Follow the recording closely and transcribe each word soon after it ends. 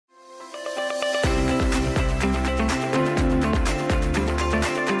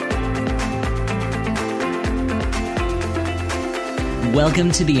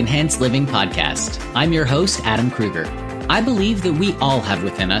Welcome to the Enhanced Living Podcast. I'm your host, Adam Kruger. I believe that we all have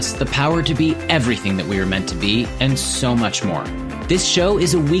within us the power to be everything that we are meant to be and so much more. This show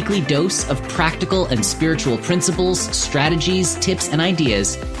is a weekly dose of practical and spiritual principles, strategies, tips, and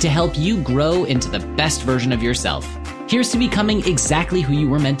ideas to help you grow into the best version of yourself. Here's to becoming exactly who you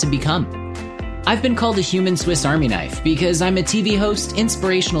were meant to become. I've been called a human Swiss Army knife because I'm a TV host,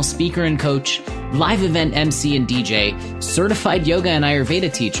 inspirational speaker and coach, live event MC and DJ, certified yoga and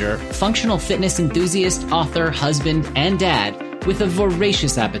Ayurveda teacher, functional fitness enthusiast, author, husband, and dad with a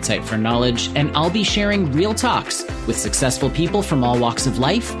voracious appetite for knowledge, and I'll be sharing real talks with successful people from all walks of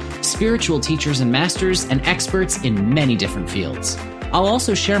life, spiritual teachers and masters, and experts in many different fields. I'll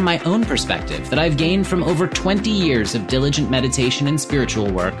also share my own perspective that I've gained from over 20 years of diligent meditation and spiritual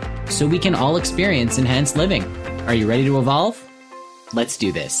work so we can all experience enhanced living. Are you ready to evolve? Let's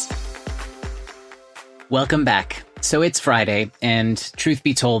do this. Welcome back. So it's Friday, and truth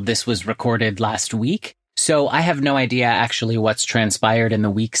be told, this was recorded last week. So I have no idea actually what's transpired in the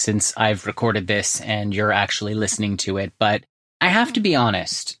week since I've recorded this and you're actually listening to it. But I have to be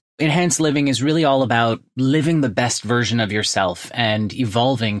honest. Enhanced living is really all about living the best version of yourself and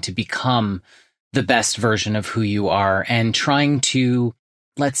evolving to become the best version of who you are and trying to,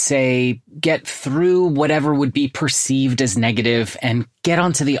 let's say, get through whatever would be perceived as negative and get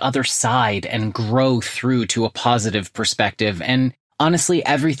onto the other side and grow through to a positive perspective. And honestly,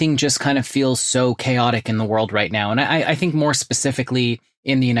 everything just kind of feels so chaotic in the world right now. And I think more specifically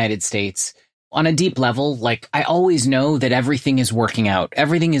in the United States. On a deep level, like, I always know that everything is working out.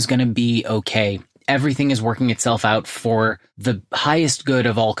 Everything is going to be okay. Everything is working itself out for the highest good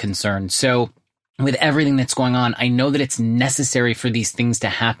of all concerned. So with everything that's going on, I know that it's necessary for these things to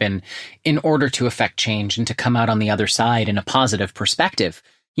happen in order to affect change and to come out on the other side in a positive perspective.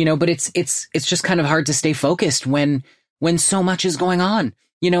 You know, but it's just kind of hard to stay focused when so much is going on.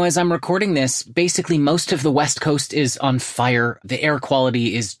 You know, as I'm recording this, basically most of the West Coast is on fire. The air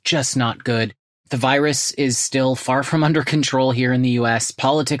quality is just not good. The virus is still far from under control here in the US.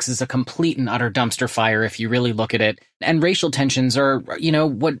 Politics is a complete and utter dumpster fire if you really look at it. And racial tensions are,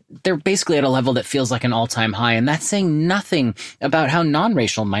 they're basically at a level that feels like an all-time high. And that's saying nothing about how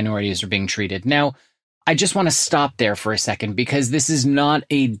non-racial minorities are being treated. Now, I just want to stop there for a second because this is not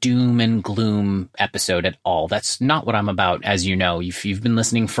a doom and gloom episode at all. That's not what I'm about, as you know. If you've been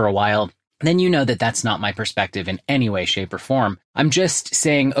listening for a while, then you know that that's not my perspective in any way, shape, or form. I'm just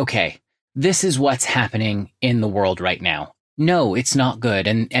saying, okay, this is what's happening in the world right now. No, it's not good.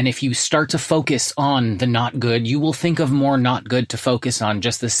 And if you start to focus on the not good, you will think of more not good to focus on,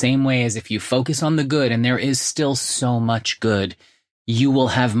 just the same way as if you focus on the good and there is still so much good, you will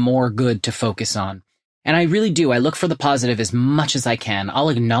have more good to focus on. And I really do. I look for the positive as much as I can. I'll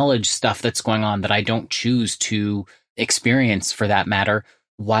acknowledge stuff that's going on that I don't choose to experience, for that matter,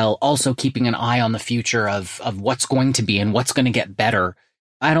 while also keeping an eye on the future of what's going to be and what's going to get better.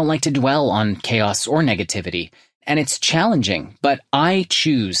 I don't like to dwell on chaos or negativity, and it's challenging, but I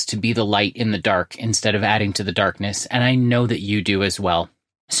choose to be the light in the dark instead of adding to the darkness, and I know that you do as well.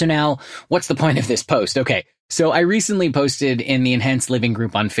 So now, what's the point of this post? Okay, so I recently posted in the Enhanced Living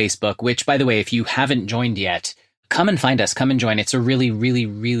group on Facebook, which, by the way, if you haven't joined yet, come and find us, come and join. It's a really, really,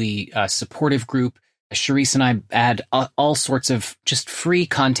 really supportive group. Charisse and I add all sorts of just free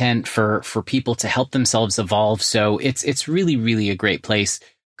content for people to help themselves evolve. So it's really, really a great place.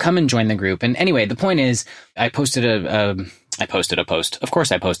 Come and join the group. And anyway, the point is, I posted a post. Of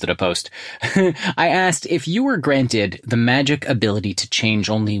course I posted a post. I asked, if you were granted the magic ability to change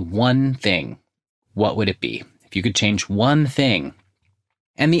only one thing, what would it be? If you could change one thing.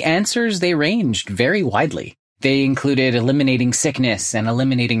 And the answers, they ranged very widely. They included eliminating sickness and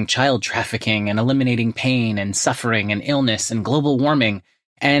eliminating child trafficking and eliminating pain and suffering and illness and global warming.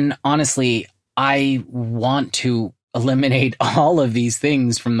 And honestly, I want to eliminate all of these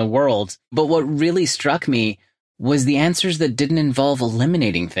things from the world. But what really struck me was the answers that didn't involve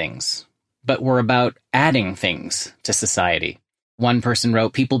eliminating things, but were about adding things to society. One person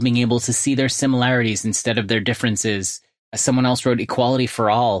wrote, people being able to see their similarities instead of their differences. Someone else wrote, equality for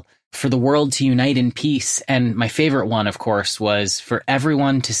all. For the world to unite in peace. And my favorite one, of course, was for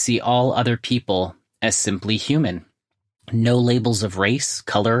everyone to see all other people as simply human. No labels of race,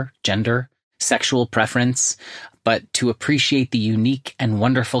 color, gender, sexual preference, but to appreciate the unique and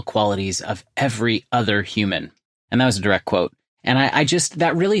wonderful qualities of every other human. And that was a direct quote. And I just,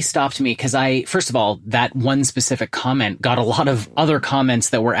 that really stopped me because first of all, that one specific comment got a lot of other comments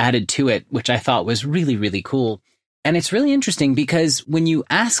that were added to it, which I thought was really, really cool. And it's really interesting because when you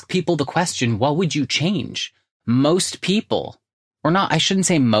ask people the question, what would you change? Most people, or not, I shouldn't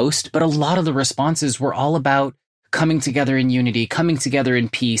say most, but a lot of the responses were all about coming together in unity, coming together in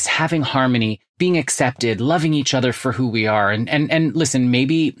peace, having harmony, being accepted, loving each other for who we are. And listen,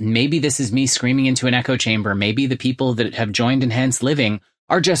 maybe this is me screaming into an echo chamber. Maybe the people that have joined Enhanced Living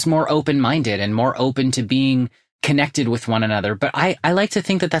are just more open-minded and more open to being connected with one another. But I like to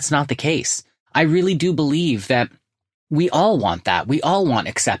think that that's not the case. I really do believe that we all want that. We all want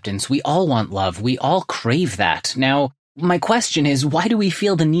acceptance. We all want love. We all crave that. Now, my question is, why do we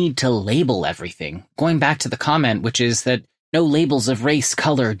feel the need to label everything? Going back to the comment, which is that no labels of race,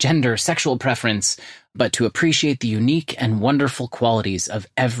 color, gender, sexual preference, but to appreciate the unique and wonderful qualities of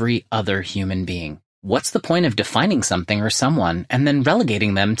every other human being. What's the point of defining something or someone and then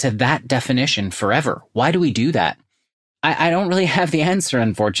relegating them to that definition forever? Why do we do that? I don't really have the answer,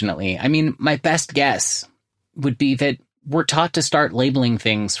 unfortunately. I mean, my best guess would be that we're taught to start labeling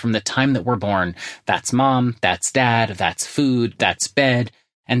things from the time that we're born. That's mom, that's dad, that's food, that's bed,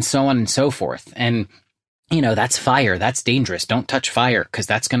 and so on and so forth. And, that's fire, that's dangerous. Don't touch fire because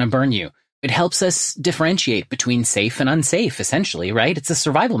that's going to burn you. It helps us differentiate between safe and unsafe, essentially, right? It's a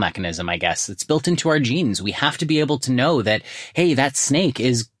survival mechanism, I guess. It's built into our genes. We have to be able to know that, hey, that snake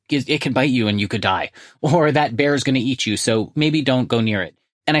it can bite you and you could die, or that bear is going to eat you, so maybe don't go near it.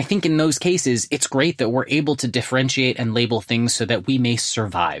 And I think in those cases, it's great that we're able to differentiate and label things so that we may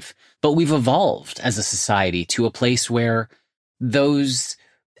survive. But we've evolved as a society to a place where those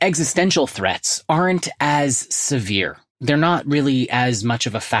existential threats aren't as severe. They're not really as much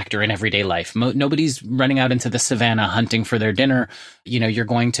of a factor in everyday life. Nobody's running out into the savannah hunting for their dinner. You're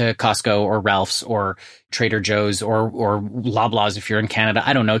going to Costco or Ralph's or Trader Joe's or Loblaws if you're in Canada.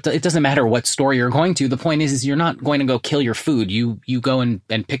 I don't know. It doesn't matter what store you're going to. The point is you're not going to go kill your food. You go and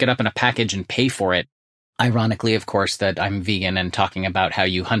pick it up in a package and pay for it. Ironically, of course, that I'm vegan and talking about how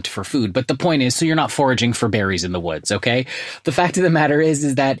you hunt for food. But the point is, so you're not foraging for berries in the woods, okay? The fact of the matter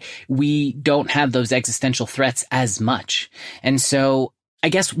is that we don't have those existential threats as much. And so I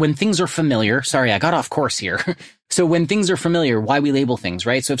guess when things are familiar, sorry, I got off course here. So when things are familiar, why we label things,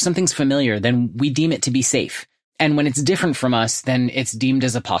 right? So if something's familiar, then we deem it to be safe. And when it's different from us, then it's deemed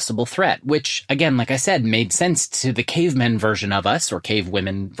as a possible threat, which, again, like I said, made sense to the cavemen version of us or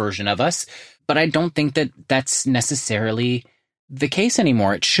cavewomen version of us. But I don't think that that's necessarily the case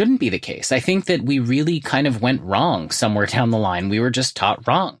anymore. It shouldn't be the case. I think that we really kind of went wrong somewhere down the line. We were just taught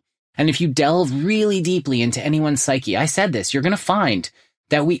wrong. And if you delve really deeply into anyone's psyche, I said this, you're going to find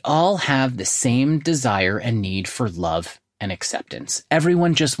that we all have the same desire and need for love and acceptance.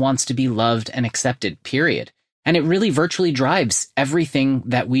 Everyone just wants to be loved and accepted, period. And it really virtually drives everything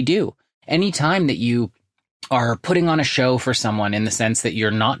that we do. Anytime that you are putting on a show for someone in the sense that you're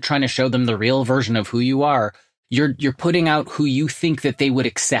not trying to show them the real version of who you are, you're putting out who you think that they would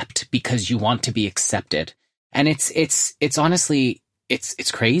accept because you want to be accepted. And it's honestly,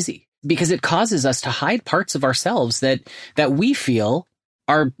 it's crazy because it causes us to hide parts of ourselves that we feel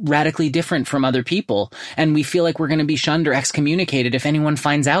are radically different from other people. And we feel like we're going to be shunned or excommunicated if anyone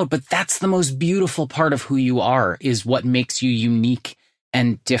finds out. But that's the most beautiful part of who you are, is what makes you unique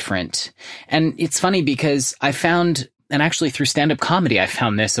and different. And it's funny because I found, and actually through stand-up comedy, I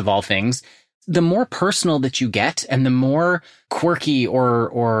found this of all things, the more personal that you get and the more quirky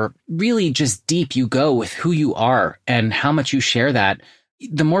or really just deep you go with who you are and how much you share that,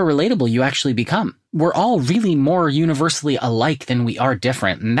 the more relatable you actually become. We're all really more universally alike than we are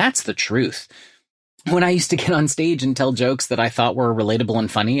different. And that's the truth. When I used to get on stage and tell jokes that I thought were relatable and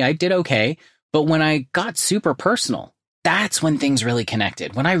funny, I did okay. But when I got super personal, that's when things really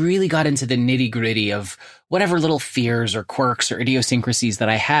connected. When I really got into the nitty-gritty of whatever little fears or quirks or idiosyncrasies that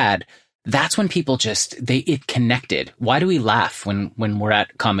I had, that's when people it connected. Why do we laugh when we're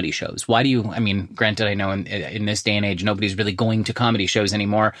at comedy shows? Granted, I know in this day and age, nobody's really going to comedy shows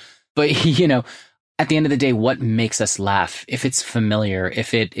anymore. But, at the end of the day, what makes us laugh? If it's familiar,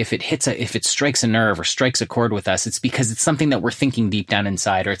 if it strikes a nerve or strikes a chord with us, it's because it's something that we're thinking deep down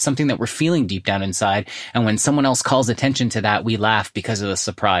inside, or it's something that we're feeling deep down inside. And when someone else calls attention to that, we laugh because of the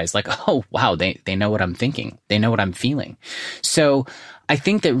surprise. Like, oh, wow, they know what I'm thinking. They know what I'm feeling. So I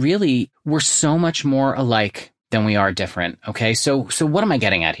think that really we're so much more alike than we are different. Okay. So what am I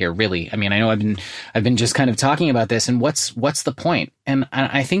getting at here, really? I mean, I know I've been just kind of talking about this, and what's the point? And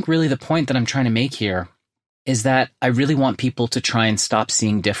I think really the point that I'm trying to make here is that I really want people to try and stop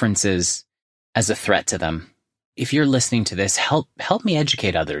seeing differences as a threat to them. If you're listening to this, help me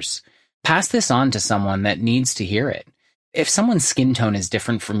educate others. Pass this on to someone that needs to hear it. If someone's skin tone is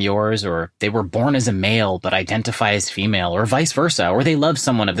different from yours, or they were born as a male but identify as female, or vice versa, or they love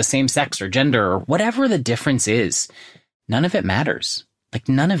someone of the same sex or gender, or whatever the difference is, none of it matters. Like,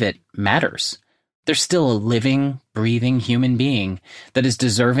 none of it matters. They're still a living, breathing human being that is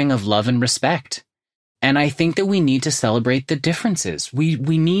deserving of love and respect. And I think that we need to celebrate the differences. We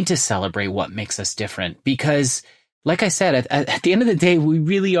need to celebrate what makes us different because, like I said, at the end of the day, we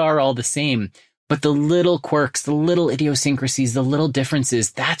really are all the same. But the little quirks, the little idiosyncrasies, the little differences,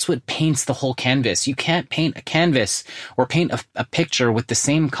 that's what paints the whole canvas. You can't paint a canvas or paint a picture with the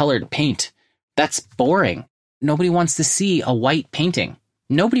same colored paint. That's boring. Nobody wants to see a white painting.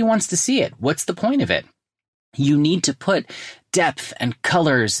 Nobody wants to see it. What's the point of it? You need to put depth and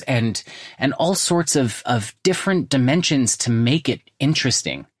colors and all sorts of different dimensions to make it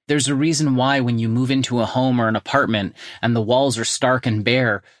interesting. There's a reason why when you move into a home or an apartment and the walls are stark and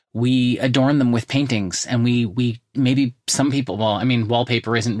bare, we adorn them with paintings, and we maybe some people, well, I mean,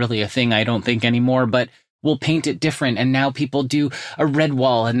 wallpaper isn't really a thing, I don't think anymore, but we'll paint it different. And now people do a red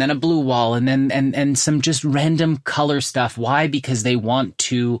wall and then a blue wall and then, and some just random color stuff. Why? Because they want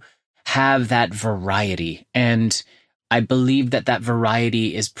to have that variety. And I believe that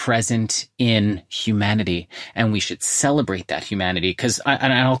variety is present in humanity, and we should celebrate that humanity. Cause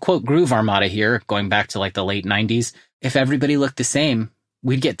I'll quote Groove Armada here, going back to like the late 90s. If everybody looked the same,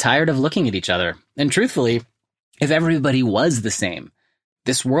 we'd get tired of looking at each other. And truthfully, if everybody was the same,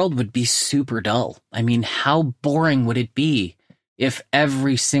 this world would be super dull. I mean, how boring would it be if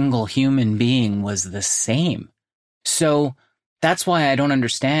every single human being was the same? So that's why I don't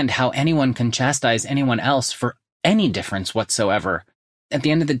understand how anyone can chastise anyone else for any difference whatsoever. At the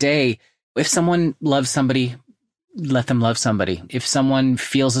end of the day, if someone loves somebody, let them love somebody. If someone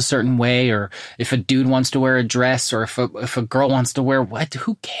feels a certain way, or if a dude wants to wear a dress, or if a girl wants to wear what,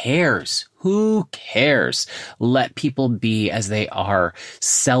 who cares? Who cares? Let people be as they are.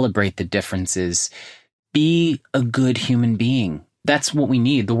 Celebrate the differences. Be a good human being. That's what we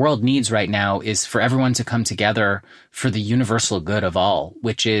need. The world needs right now is for everyone to come together for the universal good of all,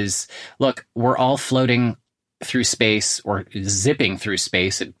 which is, look, we're all floating through space or zipping through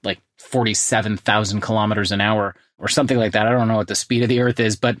space at like 47,000 kilometers an hour or something like that. I don't know what the speed of the Earth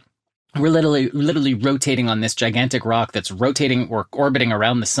is, but we're literally rotating on this gigantic rock that's rotating or orbiting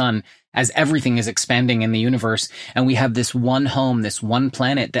around the sun as everything is expanding in the universe. And we have this one home, this one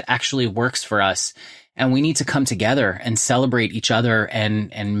planet that actually works for us. And we need to come together and celebrate each other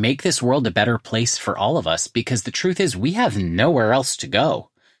and make this world a better place for all of us, because the truth is we have nowhere else to go.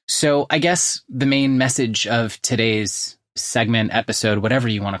 So I guess the main message of today's segment, episode, whatever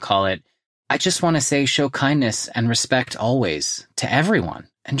you want to call it, I just want to say show kindness and respect always to everyone.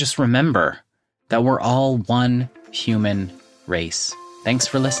 And just remember that we're all one human race. Thanks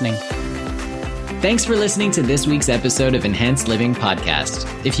for listening. Thanks for listening to this week's episode of Enhanced Living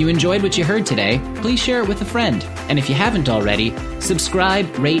Podcast. If you enjoyed what you heard today, please share it with a friend. And if you haven't already, subscribe,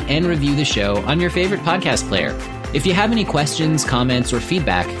 rate, and review the show on your favorite podcast player. If you have any questions, comments, or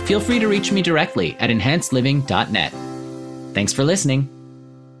feedback, feel free to reach me directly at enhancedliving.net. Thanks for listening.